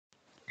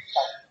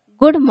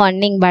Good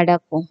morning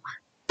બાળકો,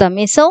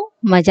 તમે સૌ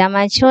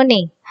મજામાં છો ને?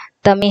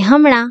 તમે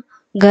હમણાં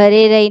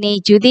ઘરે રહીને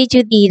જુદી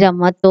જુદી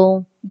રમતો,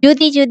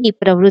 જુદી જુદી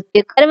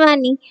પ્રવૃત્તિઓ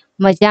કરવાની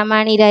મજા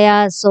માણી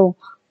રહ્યા હશો,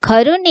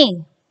 ખરું ને?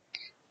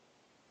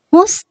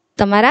 હું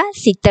તમારા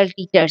શીતલ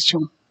ટીચર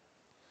છું.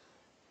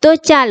 તો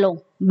ચાલો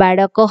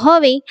બાળકો,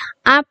 હવે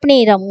આપણે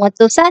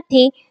રમતો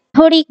સાથે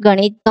થોડી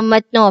ગણિત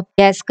ગમ્મતનો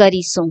અભ્યાસ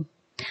કરીશું.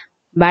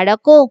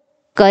 બાળકો,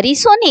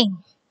 કરીશું ને?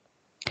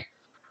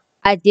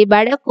 આજે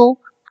બાળકો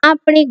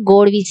આપણે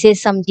ગોળ વિશે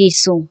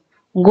સમજીશું.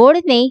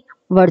 ગોળને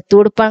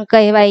વર્તુળ પણ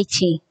કહેવાય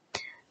છે.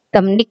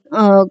 તમને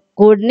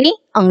ગોળને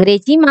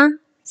અંગ્રેજીમાં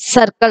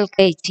સર્કલ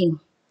કહે છે.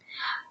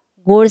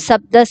 ગોળ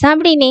શબ્દ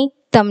સાંભળીને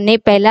તમને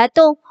પહેલા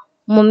તો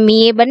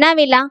મમ્મીએ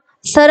બનાવેલા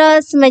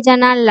સરસ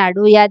મજાના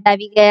લાડુ યાદ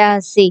આવી ગયા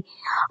હશે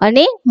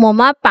અને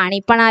મોંમાં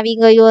પાણી પણ આવી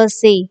ગયું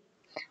હશે.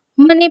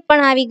 મને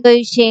પણ આવી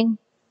ગયું છે.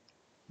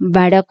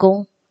 બાળકો,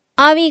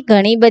 આવી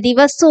ઘણી બધી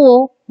વસ્તુઓ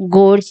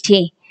ગોળ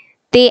છે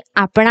તે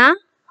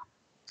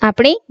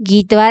આપણે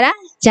ગીત દ્વારા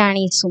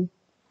જાણીશું.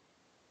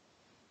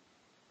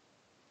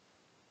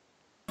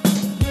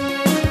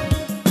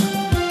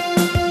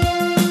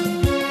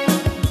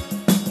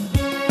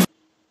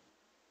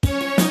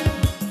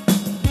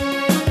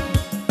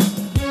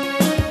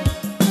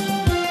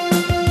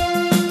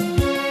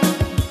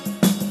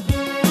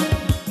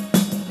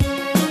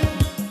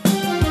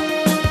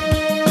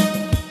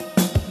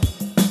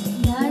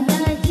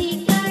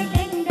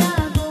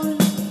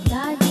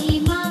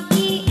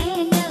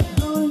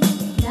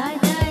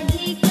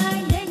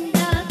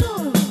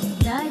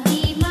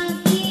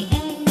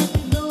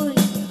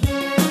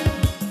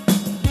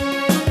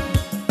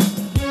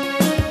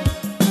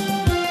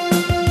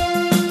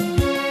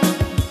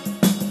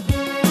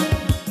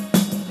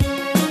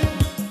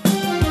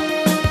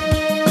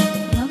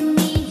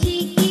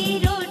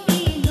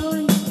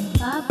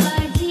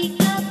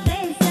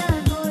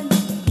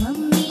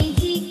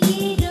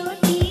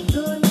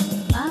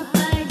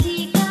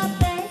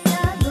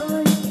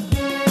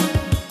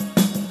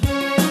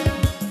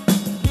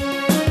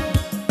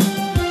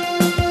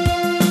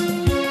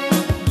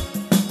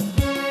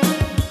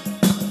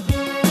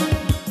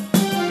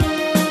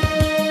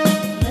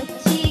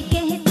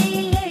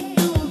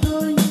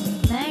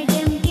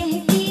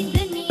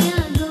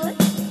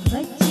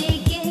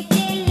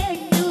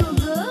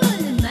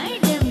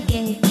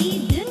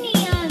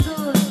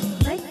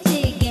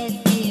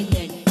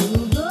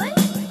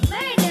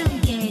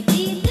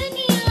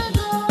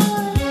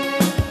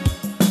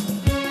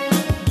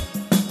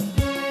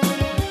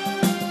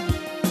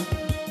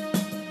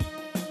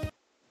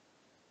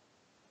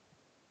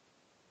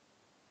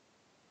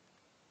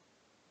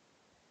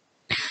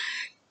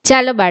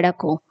 ચાલો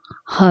બાળકો,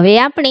 હવે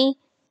આપણે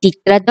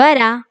ચિત્ર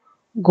દ્વારા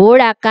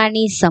ગોળ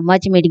આકારની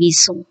સમજ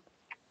મેળવીશું.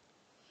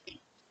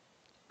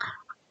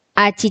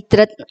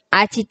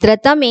 આ ચિત્ર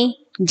તમે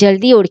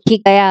જલ્દી ઓળખી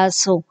ગયા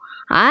હશો.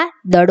 આ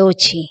દડો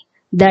છે.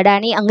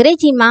 દડાની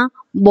અંગ્રેજીમાં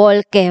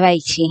બોલ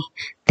કહેવાય છે.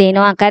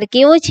 તેનો આકાર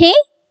કેવો છે?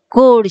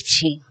 ગોળ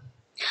છે.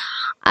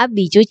 આ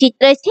બીજું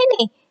ચિત્ર છે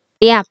ને,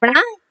 તે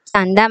આપણા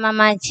ચાંદા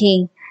મામા છે.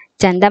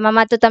 ચાંદા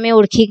મામા તો તમે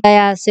ઓળખી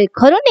ગયા હશો,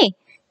 ખરું ને?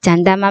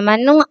 ચાંદા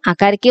મામાનો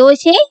આકાર કેવો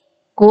છે?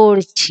 ગોળ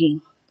છે.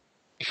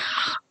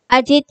 આ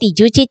જે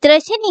ત્રીજું ચિત્ર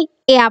છે ને,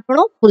 એ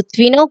આપણો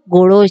પૃથ્વીનો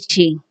ગોળો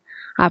છે.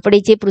 આપણે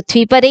જે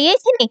પૃથ્વી પર રહીએ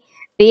છીએ ને,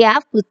 તે આ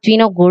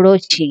પૃથ્વીનો ગોળો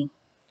છે.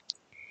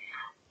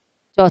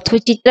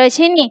 ચોથું ચિત્ર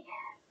છે ને,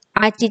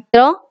 આ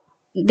ચિત્ર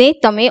ને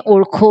તમે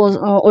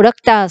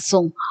ઓળખતા હશો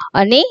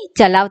અને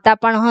ચલાવતા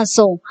પણ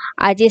હશો.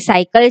 આ જે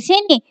સાયકલ છે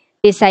ને,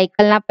 તે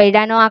સાયકલના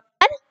પૈડાનો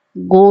આકાર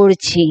ગોળ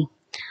છે.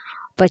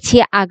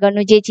 પછી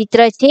આગળનું જે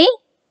ચિત્ર છે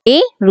એ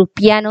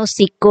રૂપિયાનો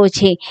સિક્કો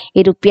છે. એ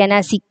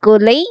રૂપિયાના સિક્કો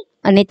લઈ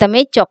અને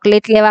તમે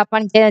ચોકલેટ લેવા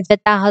પણ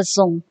જતા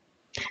હશો.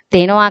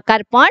 તેનો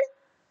આકાર પણ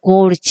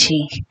ગોળ છે.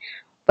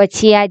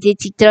 પછી આ જે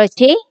ચિત્ર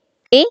છે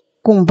એ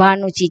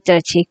કુંભારનું ચિત્ર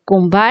છે.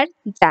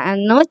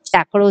 કુંભારનો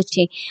ચાકડો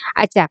છે.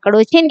 આ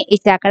ચાકડો છે ને, એ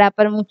ચાકડા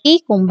પર મૂકી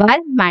કુંભાર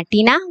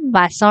માટીના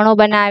વાસણો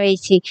બનાવે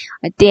છે.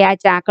 તે આ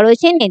ચાકડો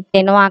છે ને,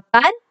 તેનો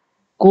આકાર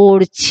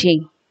ગોળ છે.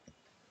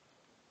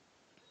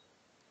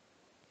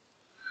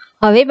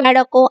 હવે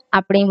બાળકો,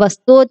 આપણે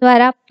વસ્તુઓ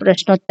દ્વારા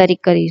પ્રશ્નોત્તરી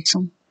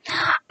કરીશું.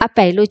 આ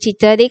પહેલું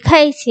ચિત્ર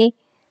દેખાય છે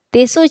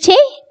તે શું છે?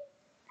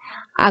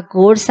 આ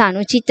ગોળ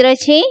શાનું ચિત્ર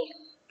છે?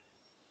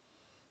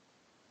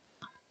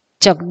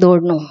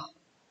 ચકદોડનું.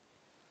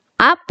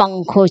 આ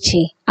પંખો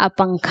છે. આ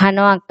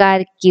પંખાનો આકાર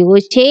કેવો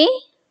છે?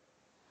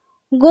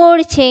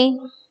 ગોળ છે.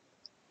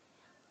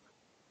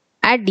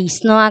 આ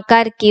ડીશનો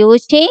આકાર કેવો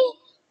છે?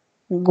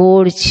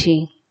 ગોળ છે.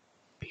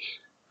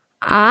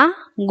 આ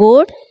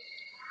ગોળ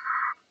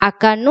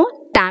આકારનું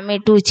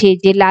ટામેટું છે,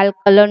 જે લાલ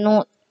કલરનું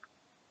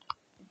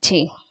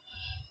છે.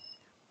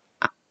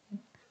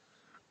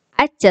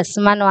 આ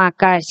ચશ્માનો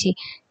આકાર છે.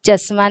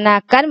 ચશ્માના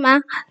આકારમાં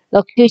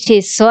લખ્યું છે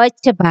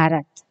સ્વચ્છ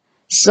ભારત.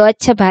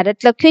 સ્વચ્છ ભારત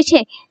લખ્યું છે,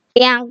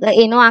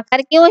 એનો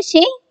આકાર કેવો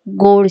છે?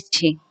 ગોળ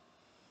છે.